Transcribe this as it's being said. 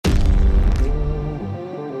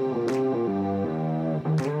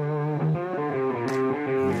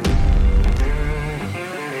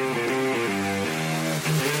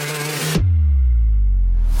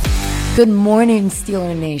Good morning,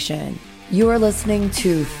 SteelerNation. You are listening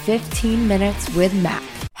to 15 Minutes with Mac.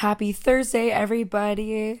 Happy Thursday,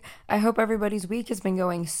 everybody. I hope everybody's week has been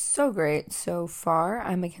going so great so far.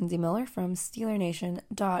 I'm Mackenzie Miller from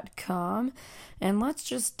SteelerNation.com, and let's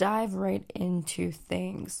just dive right into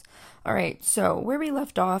things. All right, so where we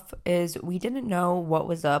left off is we didn't know what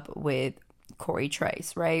was up with Corey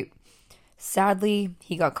Trice, right? Sadly,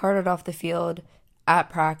 he got carted off the field at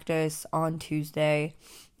practice on Tuesday.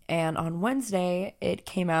 And on Wednesday, it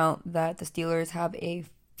came out that the Steelers have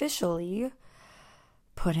officially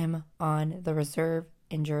put him on the reserve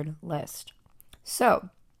injured list. So,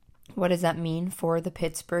 what does that mean for the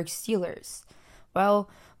Pittsburgh Steelers? Well,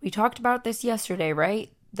 we talked about this yesterday,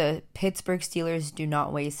 right? The Pittsburgh Steelers do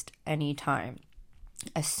not waste any time.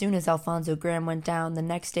 As soon as Alfonso Graham went down the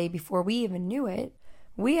next day before we even knew it,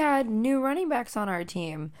 we had new running backs on our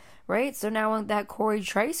team, right? So now when that Corey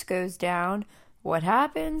Trice goes down, what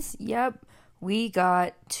happens? Yep, we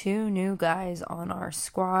got two new guys on our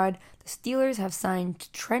squad. The Steelers have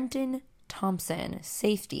signed Trenton Thompson,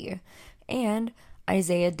 safety, and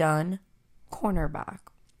Isaiah Dunn, cornerback.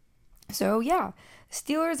 So yeah,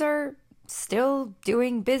 Steelers are still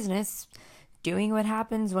doing business, doing what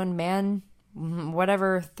happens when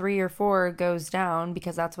whatever 3 or 4 goes down,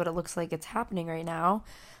 because that's what it looks like it's happening right now.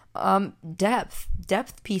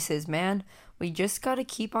 Depth pieces, man. We just got to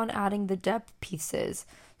keep on adding the depth pieces.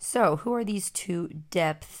 So, who are these two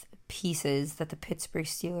depth pieces that the Pittsburgh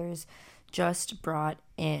Steelers just brought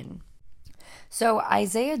in? So,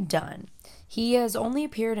 Isaiah Dunn, he has only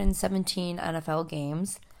appeared in 17 NFL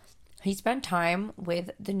games. He spent time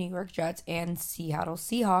with the New York Jets and Seattle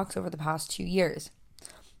Seahawks over the past 2 years.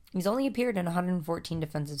 He's only appeared in 114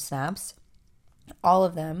 defensive snaps, all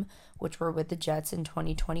of them which were with the Jets in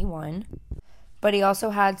 2021. But he also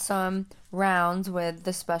had some rounds with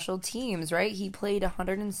the special teams, right? He played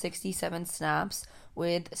 167 snaps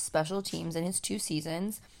with special teams in his 2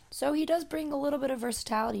 seasons. So he does bring a little bit of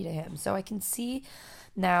versatility to him. So I can see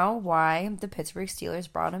now why the Pittsburgh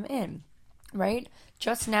Steelers brought him in, right?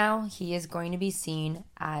 Just now, he is going to be seen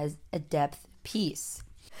as a depth piece.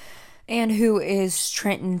 And who is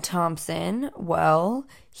Trenton Thompson? Well,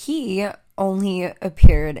 he only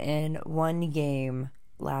appeared in 1 game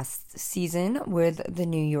last season with the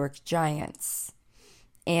New York Giants.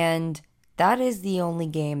 And that is the only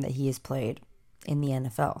game that he has played in the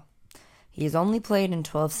NFL. He has only played in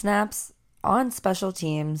 12 snaps on special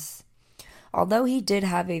teams. Although he did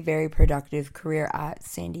have a very productive career at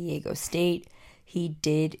San Diego State, he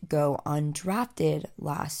did go undrafted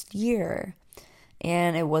last year.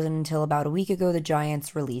 And it wasn't until about a week ago the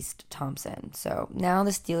Giants released Thompson. So now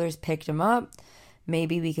the Steelers picked him up.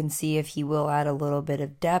 Maybe we can see if he will add a little bit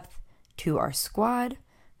of depth to our squad.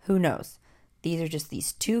 Who knows? These are just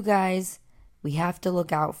these 2 guys we have to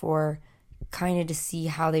look out for, kind of to see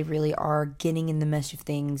how they really are getting in the mesh of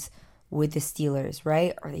things with the Steelers,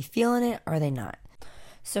 right? Are they feeling it? Are they not?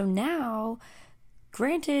 So now,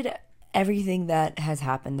 granted, everything that has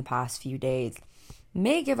happened the past few days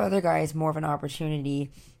may give other guys more of an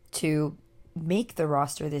opportunity to make the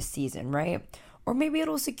roster this season, right? Or maybe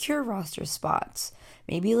it'll secure roster spots.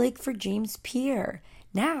 Maybe like for James Pierre.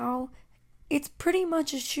 Now, it's pretty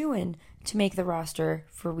much a shoo-in to make the roster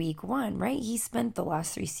for week 1, right? He spent the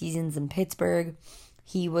last 3 seasons in Pittsburgh.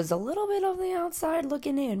 He was a little bit on the outside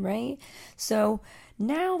looking in, right? So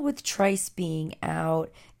now with Trice being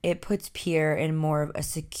out, it puts Pierre in more of a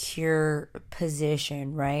secure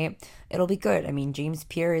position, right? It'll be good. I mean, James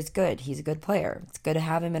Pierre is good. He's a good player. It's good to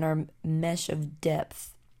have him in our mesh of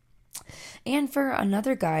depth. And for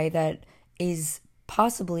another guy that is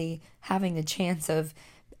possibly having the chance of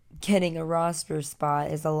getting a roster spot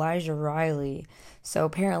is Elijah Riley. So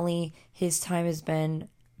apparently his time has been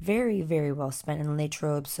very, very well spent in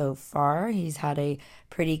Latrobe so far. He's had a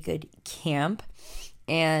pretty good camp.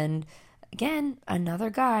 And again, another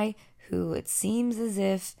guy who it seems as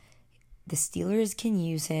if the Steelers can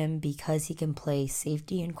use him because he can play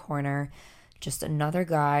safety and corner. Just another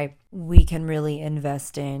guy we can really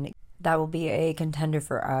invest in. That will be a contender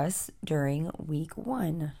for us during week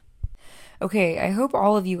 1. Okay, I hope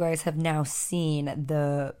all of you guys have now seen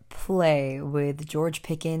the play with George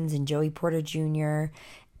Pickens and Joey Porter Jr.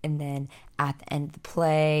 And then at the end of the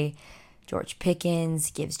play, George Pickens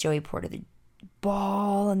gives Joey Porter the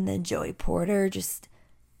ball, and then Joey Porter just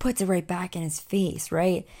puts it right back in his face,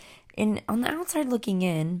 right? And on the outside looking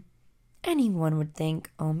in, anyone would think,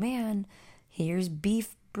 oh man, here's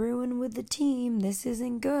beef brewing with the team. This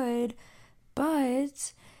isn't good.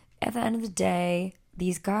 But at the end of the day,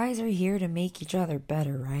 these guys are here to make each other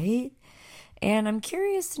better, right? And I'm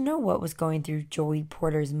curious to know what was going through Joey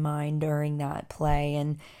Porter's mind during that play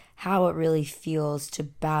and how it really feels to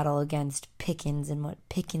battle against Pickens and what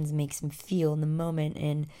Pickens makes him feel in the moment,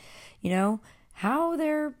 and how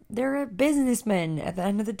they're businessmen at the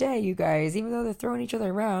end of the day, you guys. Even though they're throwing each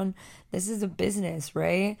other around, this is a business,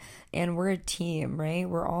 right? And we're a team, right?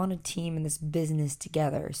 We're all on a team in this business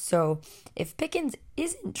together. So if Pickens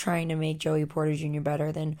isn't trying to make Joey Porter Jr.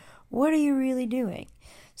 better, then what are you really doing?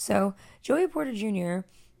 So Joey Porter Jr.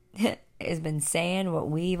 has been saying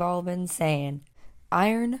what we've all been saying.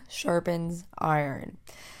 Iron sharpens iron.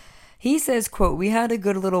 He says, quote, "We had a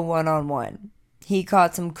good little one-on-one. He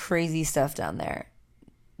caught some crazy stuff down there.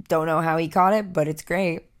 Don't know how he caught it, but it's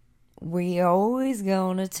great. We always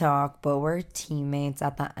gonna talk, but we're teammates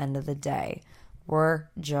at the end of the day. We're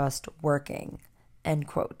just working." End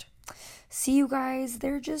quote. See, you guys,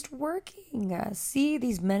 they're just working. See,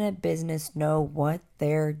 these men at business know what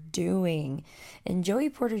they're doing. And Joey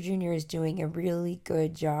Porter Jr. is doing a really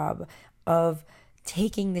good job of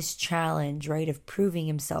taking this challenge, right, of proving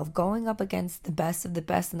himself, going up against the best of the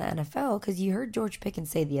best in the NFL, because you heard George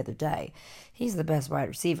Pickens say the other day, he's the best wide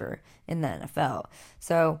receiver in the NFL.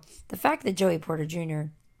 So the fact that Joey Porter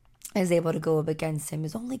Jr. is able to go up against him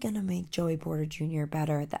is only going to make Joey Porter Jr.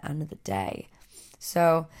 better at the end of the day.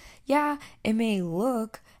 So, yeah, it may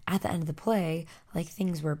look at the end of the play like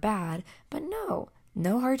things were bad, but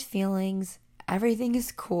no hard feelings. Everything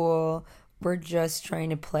is cool. We're just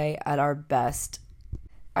trying to play at our best.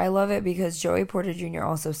 I love it because Joey Porter Jr.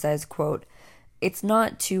 also says, quote, "It's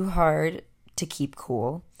not too hard to keep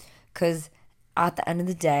cool, because at the end of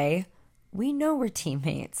the day, we know we're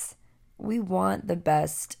teammates. We want the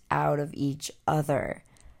best out of each other.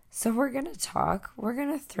 So we're going to talk. We're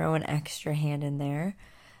going to throw an extra hand in there,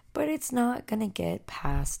 but it's not going to get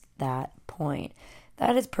past that point."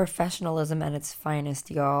 That is professionalism at its finest,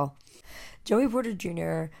 y'all. Joey Porter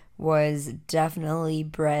Jr. was definitely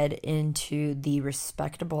bred into the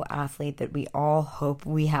respectable athlete that we all hope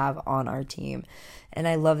we have on our team. And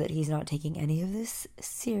I love that he's not taking any of this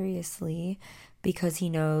seriously because he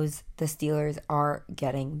knows the Steelers are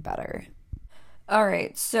getting better. All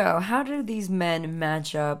right, so how did these men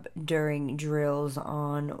match up during drills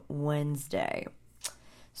on Wednesday?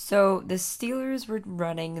 So the Steelers were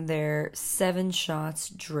running their 7 shots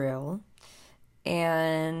drill,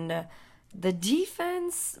 and the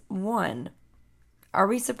defense won. Are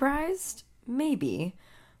we surprised? Maybe.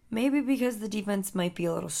 Maybe because the defense might be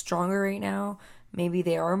a little stronger right now. Maybe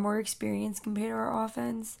they are more experienced compared to our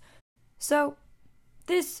offense. So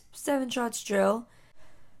this 7 shots drill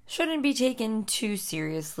shouldn't be taken too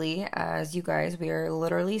seriously, as you guys, we are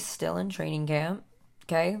literally still in training camp.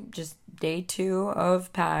 Okay, just day 2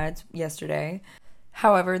 of pads yesterday.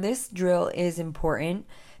 However, this drill is important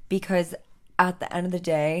because at the end of the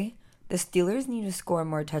day, the Steelers need to score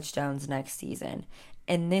more touchdowns next season.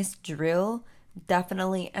 And this drill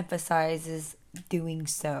definitely emphasizes doing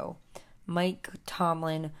so. Mike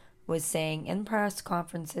Tomlin was saying in press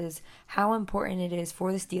conferences how important it is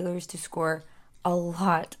for the Steelers to score a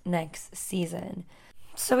lot next season.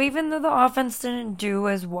 So even though the offense didn't do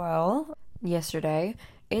as well yesterday,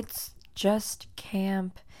 it's just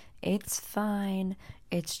camp. It's fine.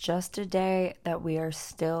 It's just a day that we are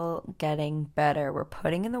still getting better. We're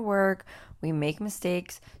putting in the work. We make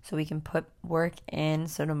mistakes so we can put work in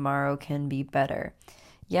so tomorrow can be better.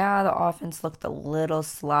 Yeah, the offense looked a little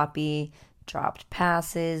sloppy, dropped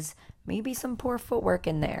passes, maybe some poor footwork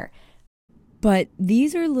in there. But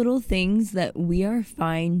these are little things that we are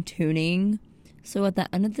fine-tuning. So at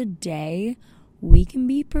the end of the day, we can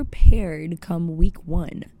be prepared come week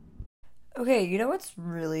 1. Okay, you know what's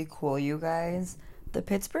really cool, you guys? The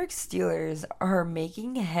Pittsburgh Steelers are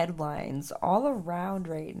making headlines all around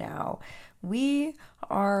right now. We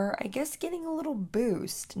are, I guess, getting a little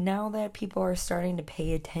boost now that people are starting to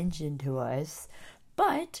pay attention to us.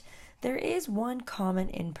 But there is one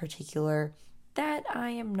comment in particular that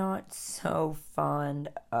I am not so fond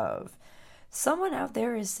of. Someone out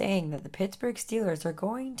there is saying that the Pittsburgh Steelers are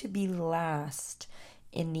going to be last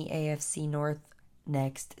in the AFC North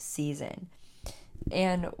next season.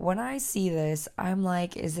 And when I see this, I'm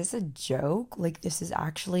like, is this a joke? Like, this is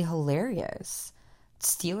actually hilarious.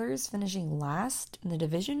 Steelers finishing last in the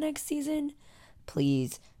division next season?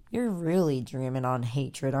 Please, you're really dreaming on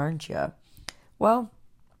hatred, aren't you? Well,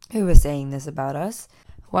 who was saying this about us?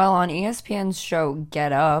 Well, on ESPN's show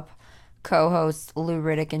Get Up, co-hosts Lou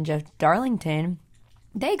Riddick and Jeff Darlington,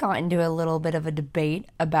 they got into a little bit of a debate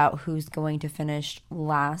about who's going to finish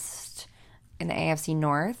last in the AFC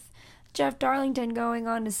North. Jeff Darlington going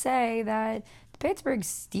on to say that the Pittsburgh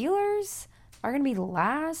Steelers are going to be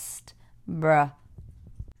last. Bruh.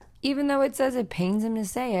 Even though it says it pains him to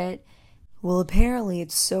say it, well, apparently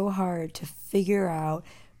it's so hard to figure out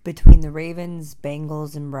between the Ravens,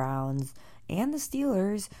 Bengals, and Browns, and the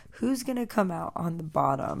Steelers, who's going to come out on the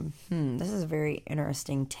bottom? This is a very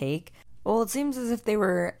interesting take. Well, it seems as if they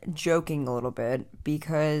were joking a little bit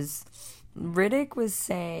because Riddick was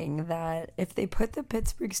saying that if they put the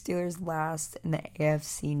Pittsburgh Steelers last in the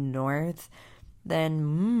AFC North,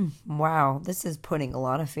 then, wow, this is putting a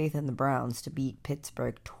lot of faith in the Browns to beat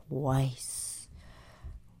Pittsburgh twice.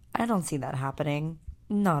 I don't see that happening.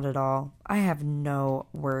 Not at all. I have no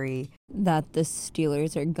worry that the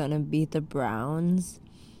Steelers are gonna beat the Browns.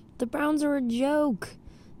 The Browns are a joke.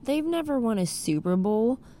 They've never won a Super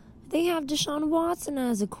Bowl. They have Deshaun Watson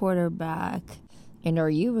as a quarterback. And are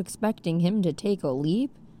you expecting him to take a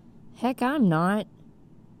leap? Heck, I'm not.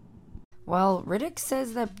 Well, Riddick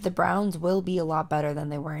says that the Browns will be a lot better than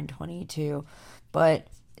they were in 22, but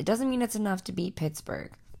it doesn't mean it's enough to beat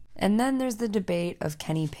Pittsburgh. And then there's the debate of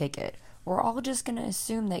Kenny Pickett. We're all just going to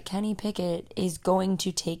assume that Kenny Pickett is going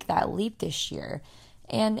to take that leap this year.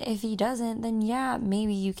 And if he doesn't, then yeah,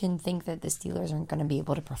 maybe you can think that the Steelers aren't going to be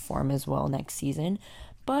able to perform as well next season.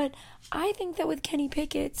 But I think that with Kenny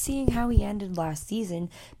Pickett, seeing how he ended last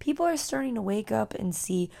season, people are starting to wake up and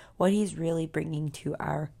see what he's really bringing to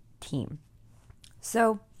our team.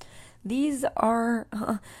 So these are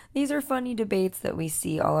funny debates that we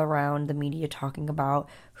see all around the media talking about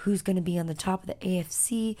who's going to be on the top of the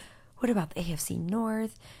AFC. What about the AFC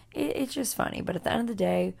North? It's just funny. But at the end of the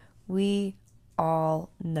day, we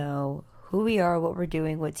all know who we are, what we're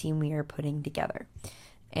doing, what team we are putting together.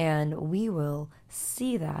 And we will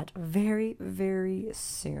see that very, very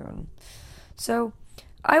soon. So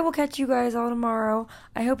I will catch you guys all tomorrow.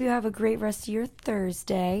 I hope you have a great rest of your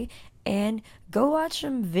Thursday. And go watch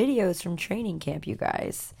some videos from training camp, you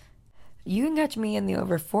guys. You can catch me and the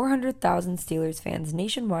over 400,000 Steelers fans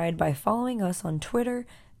nationwide by following us on Twitter,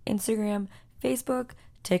 Instagram, Facebook,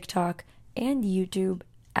 TikTok, and YouTube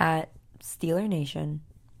at SteelerNation.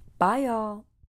 Bye, y'all.